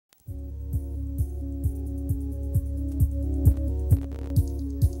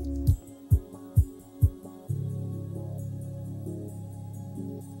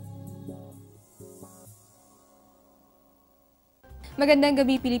Magandang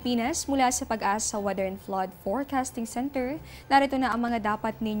gabi Pilipinas, mula sa Pag-asa Weather and Flood Forecasting Center, narito na ang mga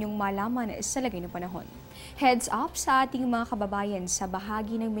dapat ninyong malaman sa lagay ng panahon. Heads up sa ating mga kababayan sa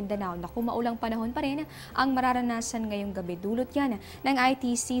bahagi ng Mindanao na kumaulang panahon pa rin ang mararanasan ngayong gabi. Dulot yan ng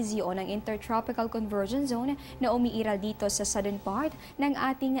ITCZ o ng Intertropical Convergence Zone na umiiral dito sa southern part ng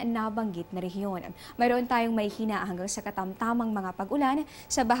ating nabanggit na rehiyon. Mayroon tayong may hina hanggang sa katamtamang mga pag-ulan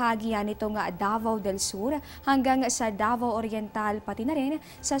sa bahagi nitong Davao del Sur hanggang sa Davao Oriental pati na rin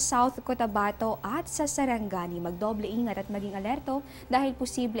sa South Cotabato at sa Sarangani. Magdoble ingat at maging alerto dahil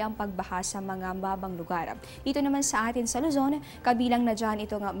posible ang pagbaha sa mga mababang lugar. Dito naman sa atin sa Luzon, kabilang na dyan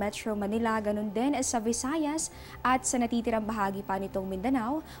ito nga Metro Manila, ganun din sa Visayas at sa natitirang bahagi pa nitong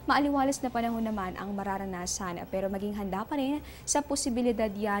Mindanao, maaliwalas na panahon naman ang mararanasan pero maging handa pa rin sa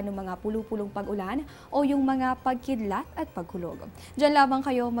posibilidad yan ng mga pulupulong pag-ulan o yung mga pagkidlat at paghulog. Diyan lamang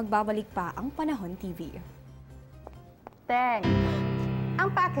kayo, magbabalik pa ang Panahon TV. Teng,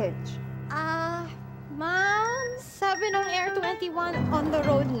 ang package. Ma'am, sabi ng Air 21 on the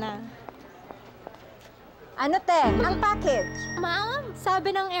road na. Ano, Teng? Ang package? Ma'am,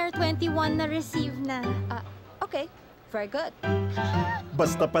 sabi ng Air 21 na receive na. Okay. Very good.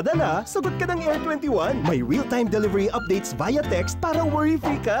 Basta padala, sagot ka ng Air 21. May real-time delivery updates via text para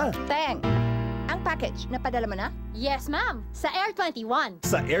worry-free ka. Teng, ang package, napadala mo na? Yes, ma'am. Sa Air 21.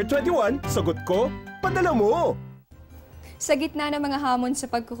 Sa Air 21, sagot ko, padala mo. Sa gitna ng mga hamon sa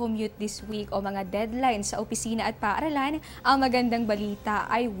pagkukommute this week o mga deadlines sa opisina at paaralan, ang magandang balita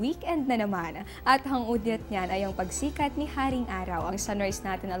ay weekend na naman. At ang udyat niyan ay ang pagsikat ni Haring Araw. Ang sunrise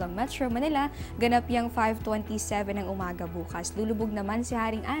natin along Metro Manila, ganap yang 5:27 ng umaga bukas. Lulubog naman si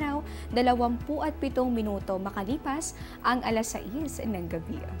Haring Araw, 27 minuto makalipas ang alas 6 ng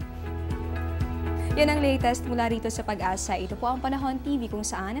gabi. Yan ang latest mula rito sa Pag-asa. Ito po ang Panahon TV kung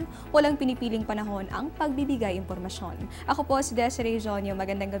saan walang pinipiling panahon ang pagbibigay impormasyon. Ako po si DZRH.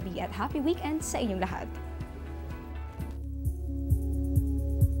 Magandang gabi at happy weekend sa inyong lahat.